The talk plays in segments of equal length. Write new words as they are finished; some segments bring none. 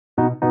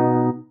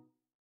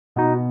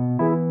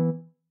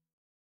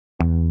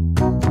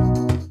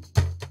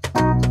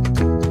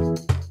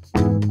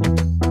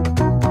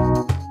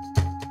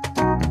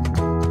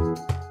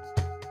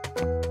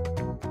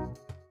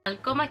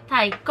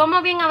estáis?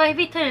 Como bien habéis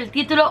visto en el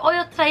título, hoy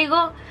os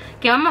traigo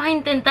que vamos a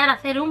intentar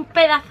hacer un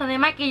pedazo de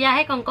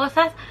maquillaje con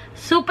cosas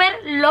súper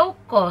low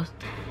cost,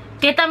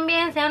 que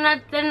también sea una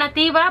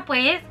alternativa,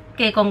 pues,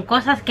 que con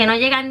cosas que no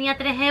llegan ni a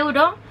 3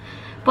 euros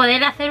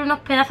poder hacer unos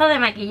pedazos de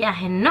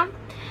maquillaje, ¿no?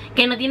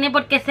 Que no tiene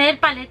por qué ser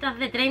paletas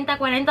de 30,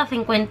 40 o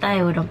 50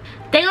 euros.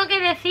 Tengo que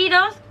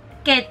deciros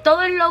que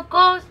todo es low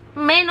cost,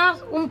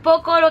 menos un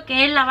poco lo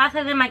que es la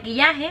base de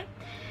maquillaje,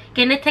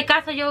 que en este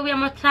caso yo voy a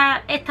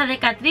mostrar esta de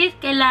GRATIS,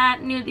 que es la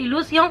Nude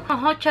Illusion,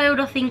 unos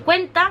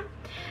 8,50 €,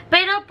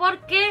 pero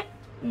porque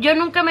yo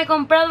nunca me he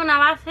comprado una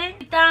base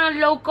tan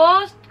low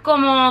cost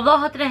como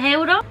 2 o 3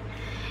 euros.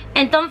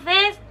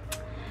 Entonces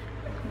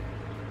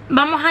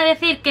vamos a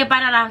decir que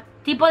para los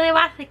tipos de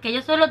bases que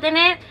yo suelo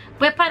tener,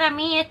 pues para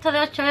mí esto de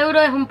 8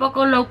 euros es un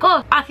poco low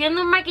cost.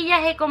 Haciendo un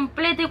maquillaje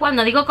completo, y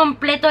cuando digo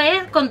completo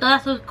es con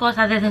todas sus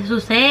cosas, desde su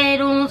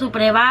serum, su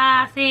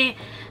prebase,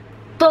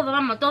 todo,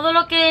 vamos, todo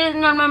lo que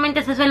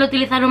normalmente se suele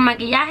utilizar en un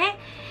maquillaje,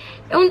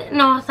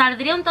 nos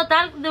saldría un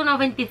total de unos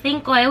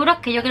 25 euros,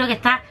 que yo creo que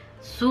está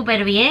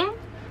súper bien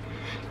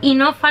y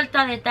no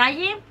falta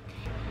detalle.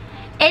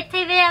 Esta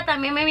idea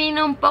también me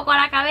vino un poco a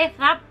la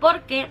cabeza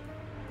porque,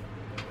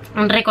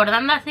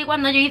 recordando así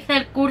cuando yo hice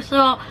el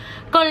curso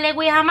con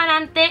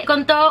AMARANTE,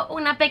 contó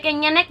una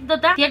pequeña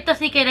anécdota. Cierto,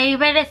 si queréis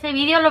ver ese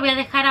vídeo lo voy a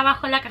dejar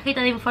abajo en la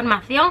cajita de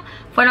información.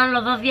 Fueron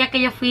los 2 días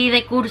que yo fui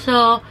de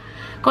curso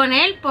con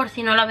él, por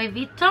si no lo habéis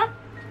visto.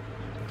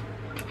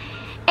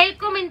 Él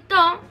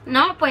comentó,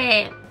 ¿no?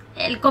 Pues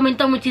él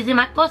comentó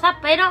muchísimas cosas,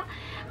 pero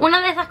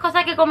una de esas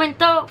cosas que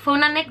comentó fue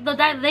una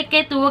anécdota de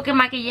que tuvo que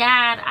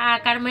maquillar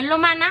a Carmen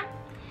Lomana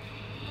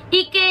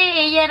y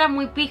que ella era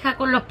muy pija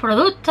con los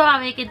productos, a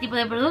ver qué tipo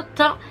de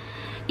productos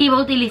iba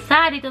a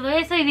utilizar y todo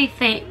eso. Y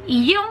dice,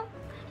 y yo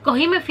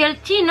cogí, me fui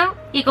al chino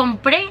y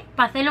compré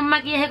para hacerle un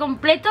maquillaje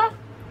completo,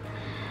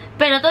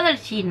 pero todo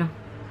el chino.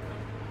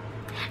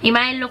 Y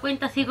más él lo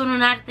cuenta así con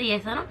un arte y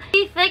eso, ¿no?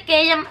 Dice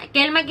que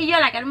él maquilló a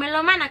la Carmen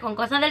Lomana con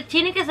cosas del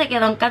chino y que se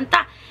quedó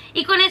encantada.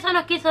 Y con eso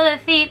nos quiso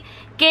decir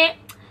que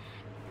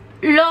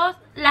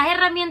las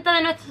herramientas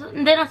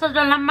de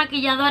nosotros, las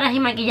maquilladoras y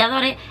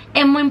maquilladores,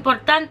 es muy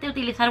importante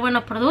utilizar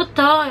buenos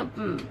productos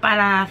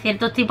para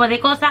ciertos tipos de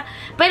cosas,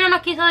 pero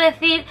nos quiso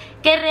decir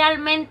que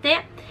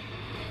realmente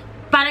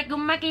para que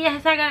un maquillaje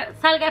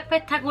salga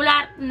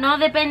espectacular no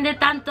depende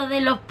tanto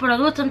de los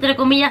productos, entre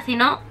comillas,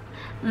 sino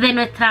de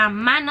nuestras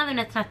manos, de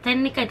nuestras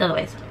técnicas y todo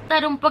eso.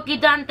 Un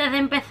poquito antes de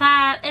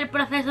empezar el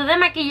proceso de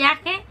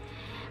maquillaje,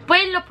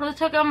 pues los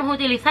productos que vamos a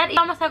utilizar, y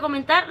vamos a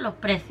comentar los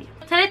precios.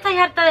 Ustedes estáis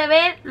harta de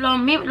ver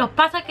los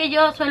pasos que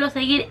yo suelo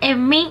seguir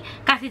en mí,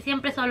 casi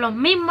siempre son los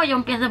mismos. Yo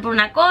empiezo por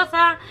una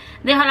cosa,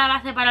 dejo la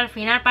base para el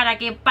final para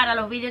que para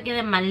los vídeos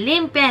queden más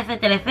limpias,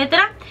 etcétera,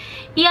 etcétera.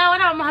 Y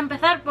ahora vamos a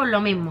empezar por lo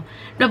mismo.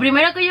 Lo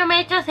primero que yo me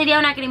he hecho sería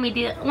una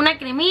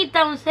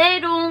cremita, un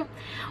serum,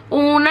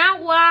 un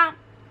agua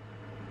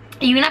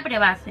y una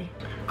prebase.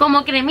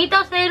 Como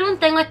cremita o serum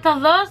tengo estos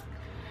dos,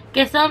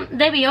 que son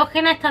de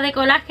biógena, esta de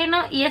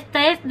colágeno y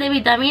esta es de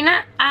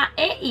vitamina A,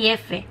 E y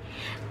F.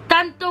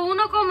 Tanto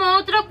uno como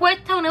otro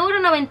cuesta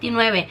 1,99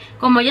 €.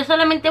 Como yo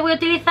solamente voy a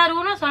utilizar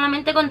uno,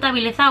 solamente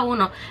contabiliza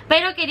uno,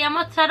 pero quería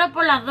mostraros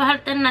por las dos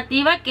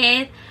alternativas,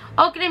 que es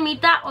o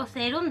cremita o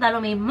serum, da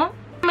lo mismo.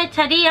 Me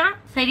echaría,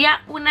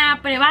 sería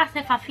una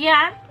prebase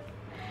facial.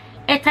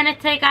 Esta en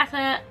este caso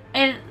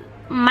es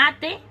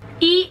mate,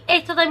 y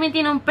esto también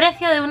tiene un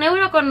precio de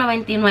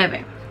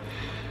 1,99 €.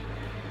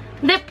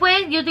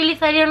 Después yo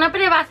utilizaría una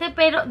prebase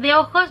pero de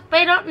ojos,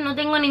 pero no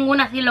tengo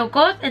ninguna así low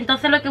cost,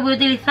 entonces lo que voy a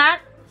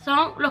utilizar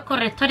son los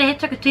correctores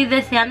estos, que estoy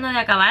deseando de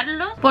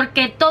acabarlos,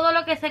 porque todo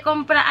lo que se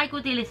compra hay que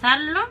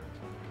utilizarlo.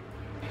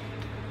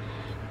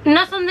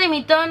 No son de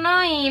mi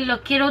tono y los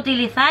quiero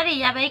utilizar, y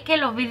ya veis que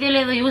los vídeos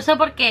les doy uso,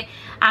 porque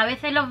a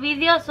veces los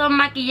vídeos son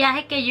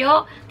maquillajes que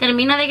yo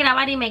termino de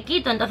grabar y me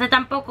quito, entonces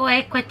tampoco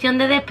es cuestión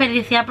de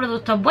desperdiciar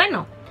productos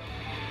buenos.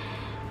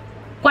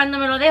 Cuando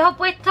me lo dejo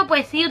puesto,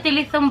 pues sí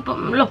utilizo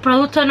los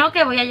productos, no,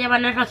 que voy a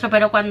llevar en el rostro,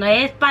 pero cuando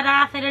es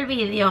para hacer el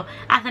vídeo,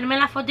 hacerme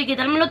la foto y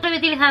quitarme lo otro, voy a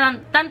utilizar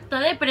tanto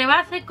de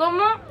prebase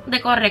como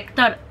de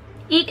corrector.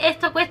 Y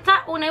esto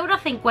cuesta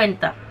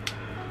 1,50 €.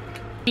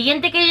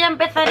 Siguiente que yo ya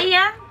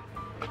empezaría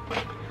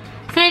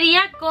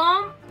sería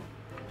con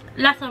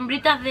las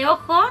sombritas de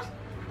ojos.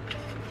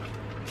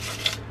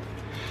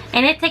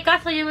 En este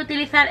caso yo voy a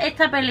utilizar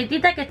esta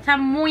paletita que está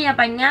muy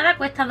apañada,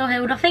 cuesta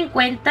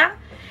 2,50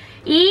 €.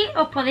 Y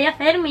os podéis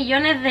hacer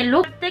millones de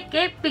looks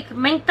que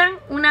pigmentan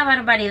una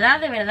barbaridad,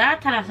 de verdad,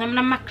 hasta las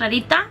sombras más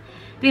claritas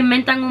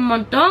pigmentan un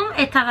montón.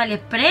 Estas de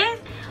AliExpress.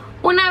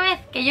 Una vez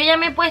que yo ya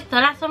me he puesto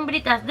las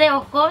sombritas de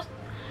ojos,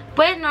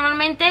 pues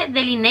normalmente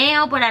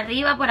delineo por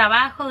arriba, por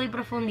abajo, doy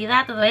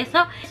profundidad, todo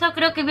eso. Eso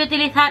creo que voy a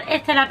utilizar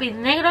este lápiz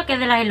negro, que es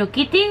de la Hello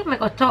Kitty, me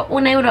costó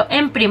 1 €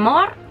 en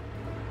Primor.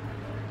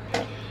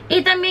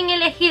 Y también he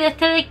elegido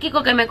este de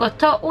Kiko, que me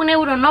costó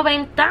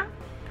 1,90 €,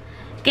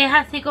 que es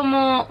así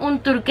como un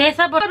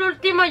turquesa. Por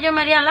último yo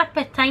me haría las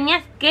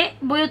pestañas, que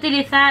voy a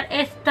utilizar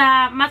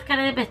esta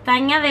máscara de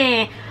pestañas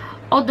de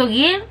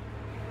Autogear,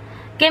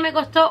 que me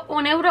costó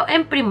 1 €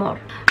 en Primor.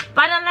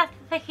 Para las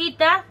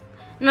cejitas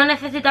no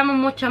necesitamos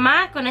mucho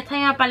más. Con esta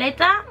misma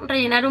paleta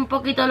rellenar un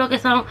poquito lo que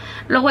son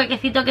los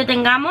huequecitos que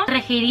tengamos.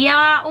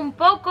 Corregiría un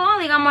poco,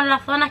 digamos,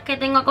 las zonas que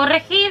tengo a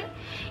corregir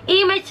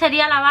y me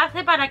echaría la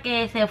base para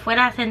que se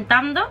fuera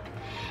asentando.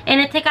 En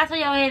este caso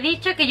ya os he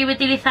dicho que yo voy a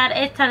utilizar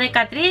esta de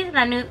Catrice,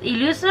 la Nude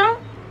Illusion.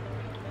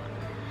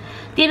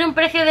 Tiene un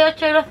precio de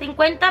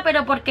 8,50 €,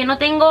 pero porque no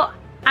tengo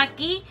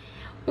aquí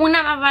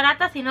una más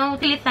barata, si no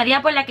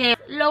utilizaría pues la que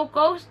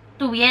Lowcost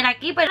tuviera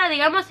aquí. Pero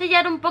digamos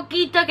sellar un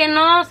poquito, que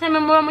no se me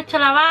mueva mucho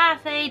la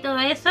base y todo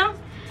eso,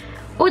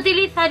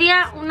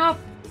 utilizaría unos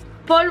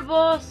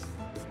polvos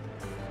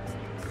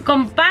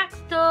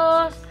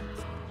compactos,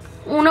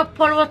 unos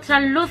polvos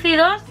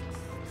translúcidos,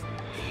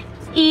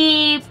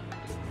 y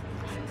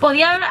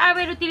podía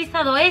haber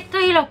utilizado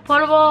estos y los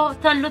polvos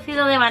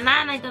translúcidos de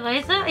banana y todo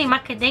eso, y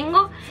más que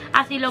tengo,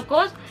 así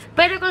Lowcost,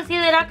 pero he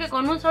considerado que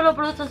con un solo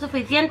producto es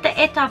suficiente.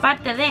 Esto,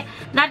 aparte de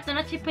darte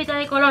una chispita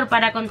de color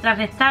para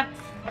contrarrestar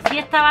si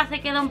esta base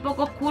queda un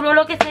poco oscuro o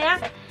lo que sea,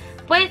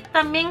 pues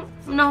también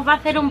nos va a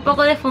hacer un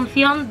poco de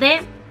función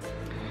de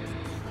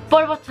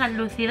polvos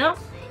translúcidos.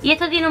 Y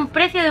esto tiene un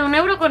precio de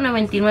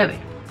 1,99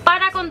 €.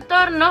 Para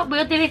contorno voy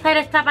a utilizar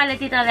esta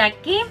paletita de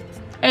aquí,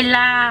 en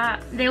la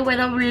de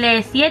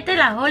W7,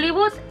 la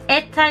Hollywood.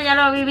 Esta ya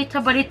lo habéis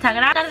visto por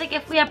Instagram. Tarde que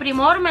fui a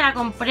Primor me la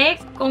compré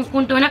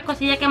junto a unas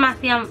cosillas que me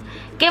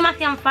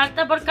hacían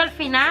falta, porque al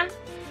final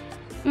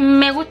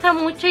me gusta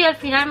mucho y al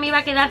final me iba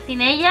a quedar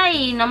sin ella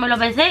y no me lo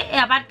pensé. Y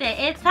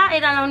aparte esta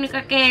era la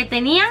única que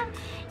tenía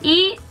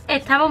y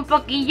estaba un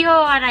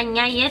poquillo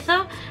arañada y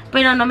eso,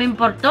 pero no me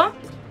importó.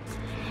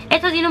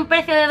 Esto tiene un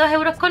precio de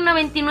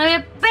 2,99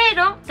 €,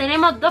 pero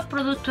tenemos dos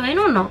productos en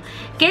uno,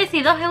 que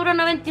si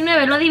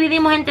 2,99 € lo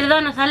dividimos entre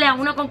dos nos sale a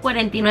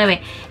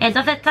 1,49 €.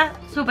 Entonces está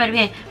súper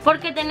bien,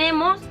 porque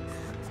tenemos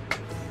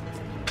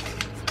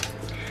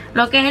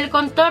lo que es el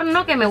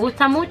contorno, que me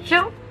gusta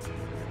mucho,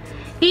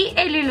 y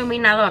el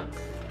iluminador.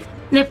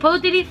 Después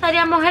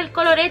utilizaríamos el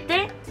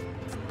colorete,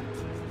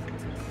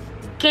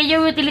 que yo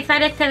voy a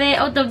utilizar este de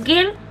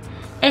Autogirl,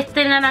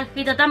 este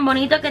naranjito tan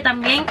bonito, que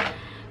también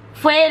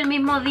fue el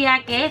mismo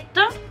día que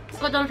esto.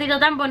 Cotoncito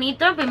tan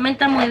bonito,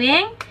 pigmenta muy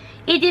bien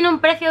y tiene un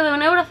precio de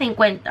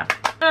 1,50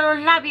 €. Para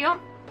los labios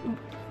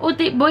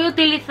voy a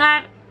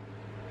utilizar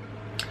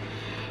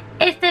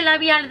este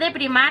labial de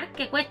Primark,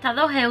 que cuesta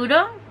 2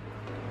 €.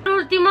 Por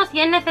último,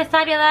 si es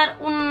necesario dar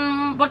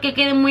porque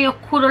quede muy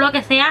oscuro o lo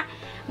que sea,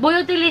 voy a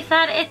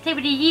utilizar este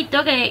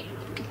brillito que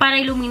para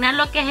iluminar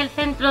lo que es el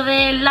centro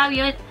del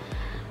labio,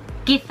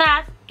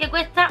 quizás, que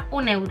cuesta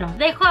 1 €.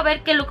 Dejo a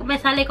ver qué look me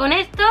sale con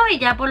esto y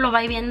ya pues lo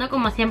vais viendo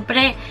como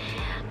siempre,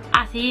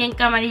 así en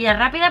camarilla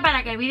rápida,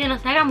 para que el vídeo no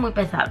se haga muy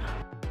pesado.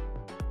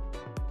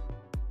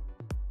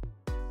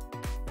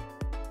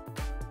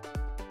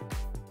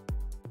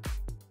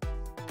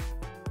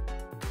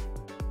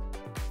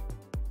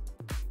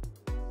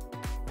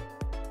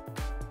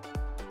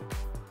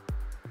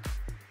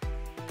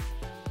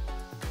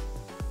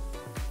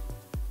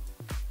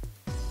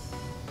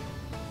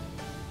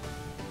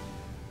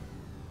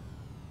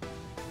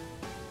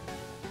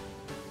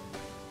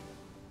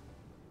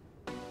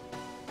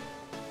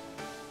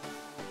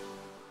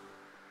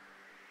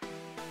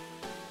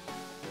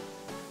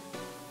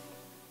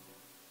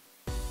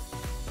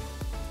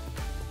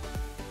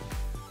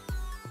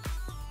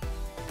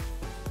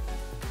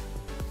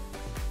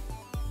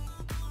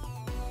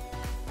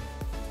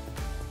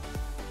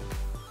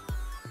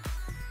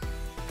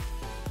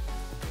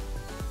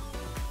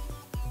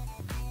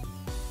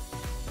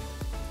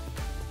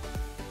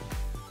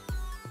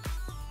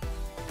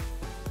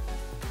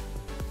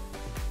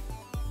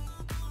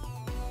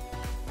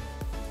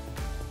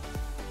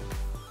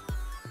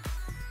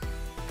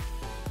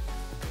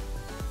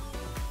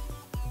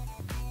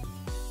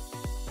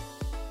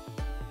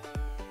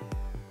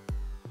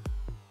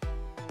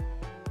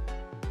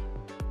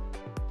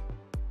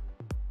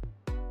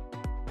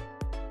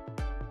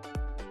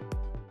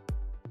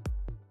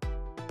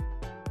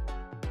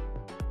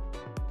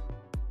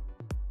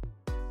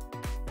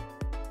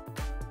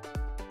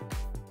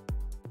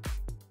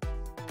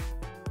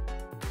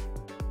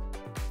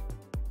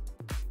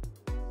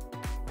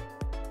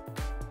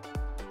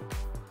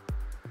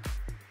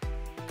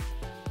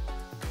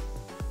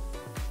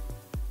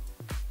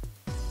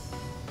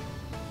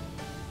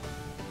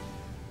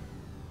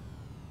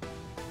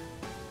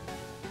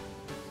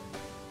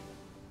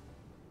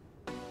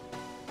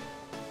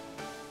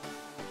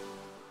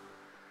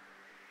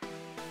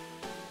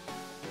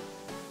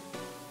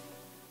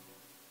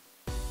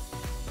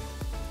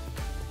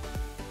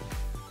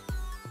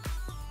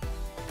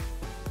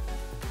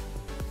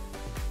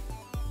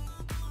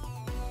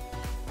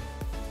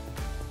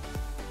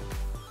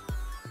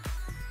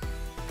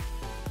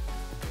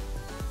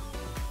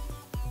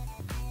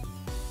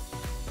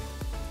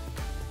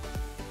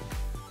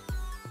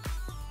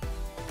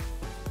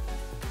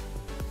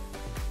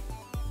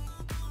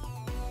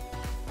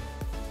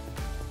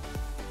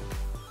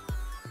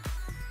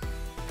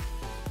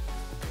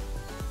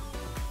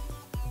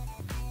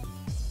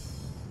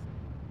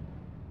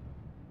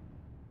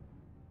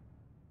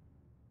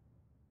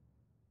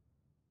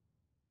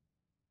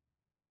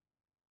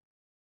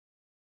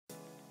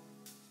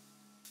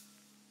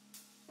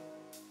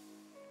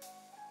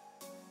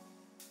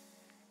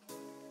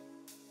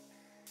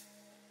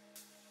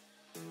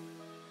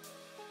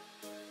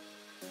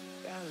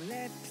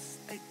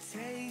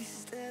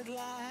 tasted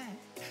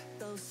like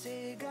those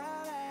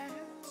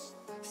cigarettes,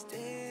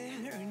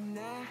 staring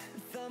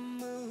at the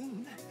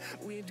moon.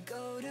 We'd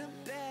go to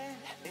bed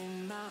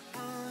in my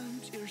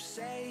arms, you're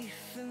safe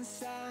and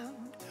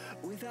sound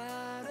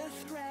without a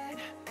threat.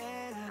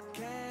 And I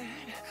can't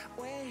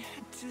wait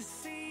to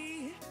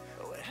see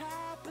what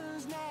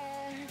happens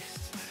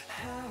next.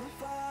 How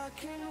far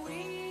can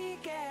we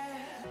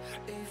get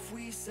if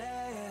we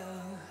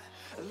sail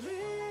a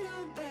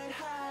little bit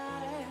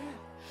high,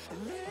 a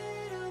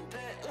little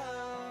bit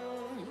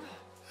low?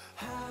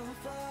 How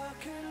far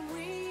can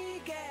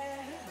we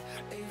get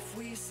if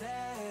we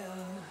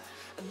sail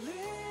a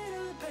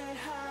little bit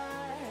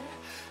high,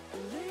 a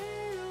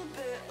little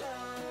bit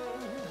low?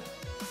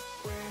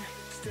 We're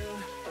still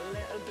a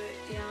little bit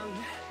young,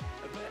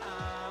 but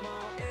I'm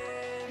all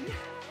in.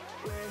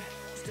 We're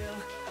still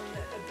a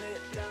little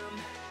bit dumb,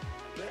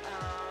 but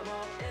I'm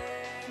all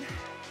in.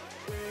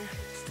 We're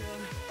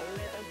still a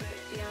little bit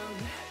young,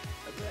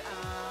 but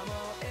I'm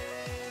all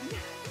in.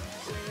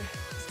 We're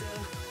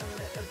still a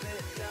little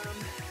bit dumb,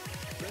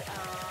 but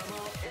I'm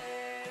all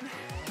in.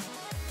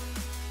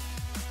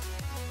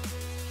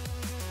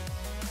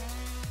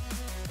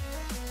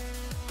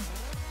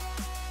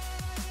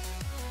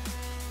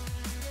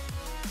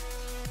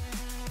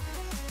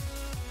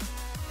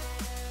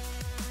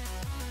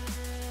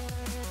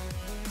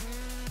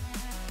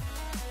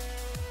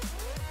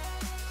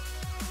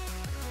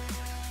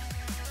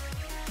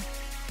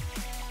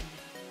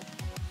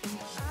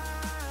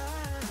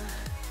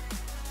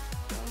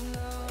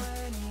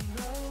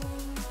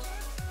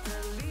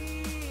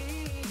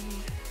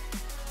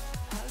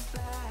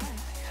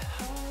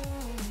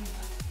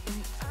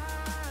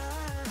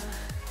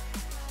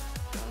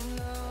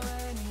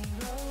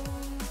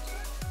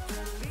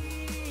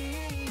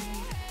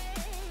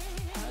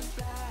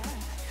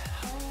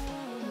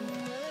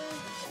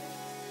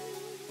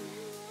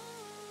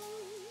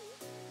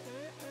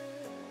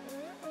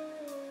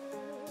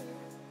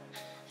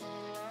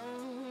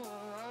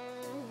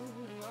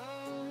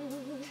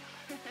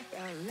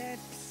 Our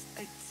lips,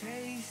 they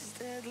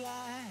tasted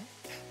like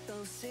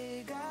those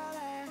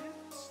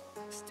cigarettes,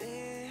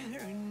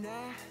 staring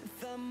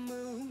at the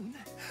moon.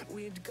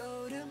 We'd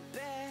go to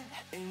bed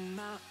in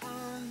my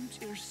arms,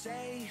 you're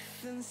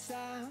safe and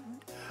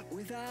sound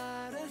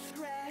without a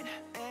threat.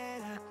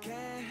 And I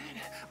can't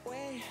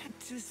wait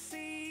to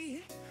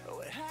see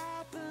what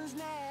happens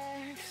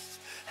next.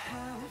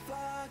 How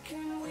far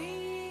can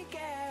we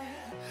get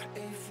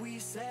if we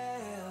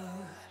sail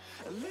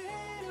a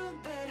little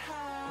bit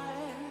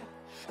high,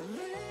 a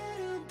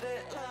little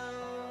bit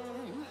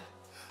low?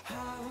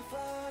 How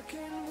far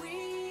can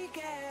we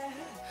get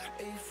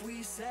if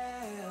we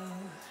sail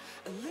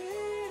a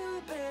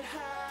little bit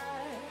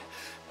high,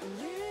 a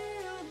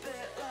little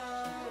bit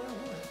low?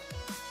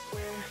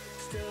 We're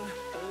still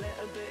a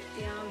little bit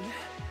young,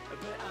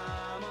 but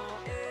I'm all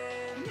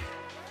in.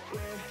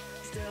 We're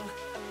still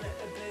a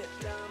little bit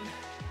dumb,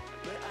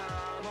 but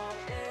I'm all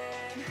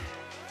in.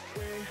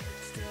 We're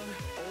still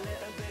a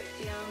little bit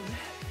young,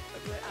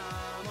 but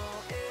I'm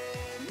all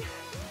in.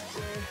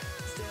 We're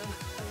still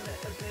a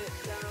little bit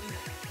dumb,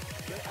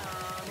 but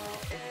I'm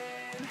all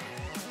in.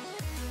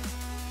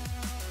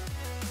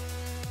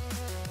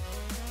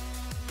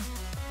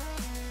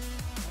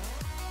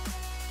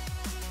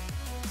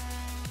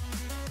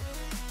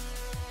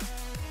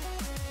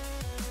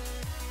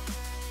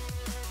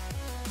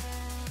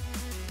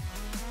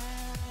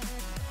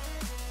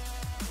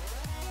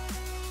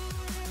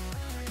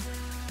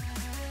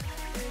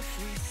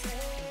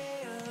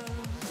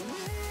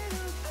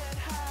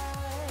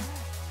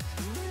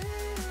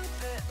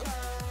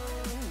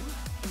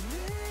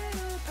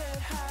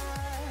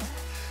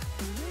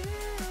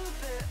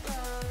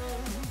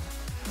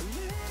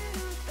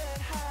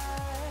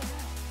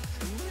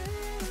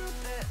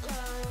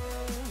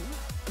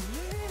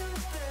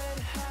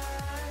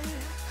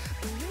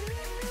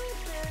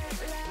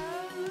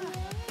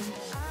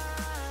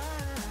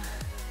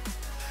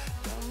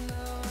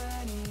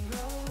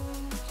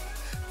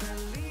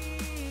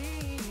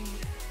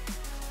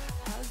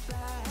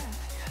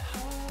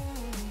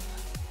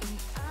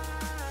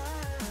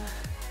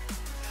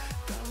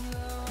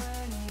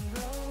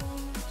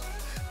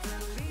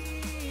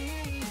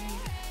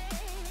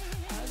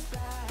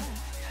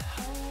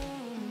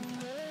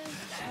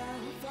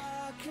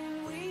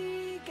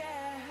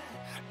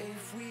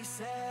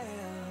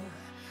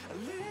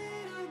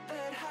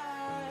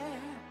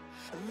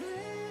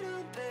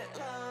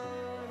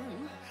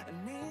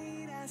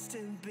 To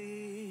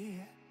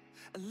be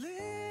a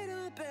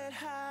little bit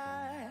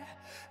high,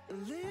 a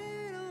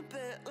little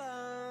bit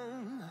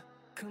long,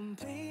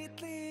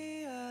 completely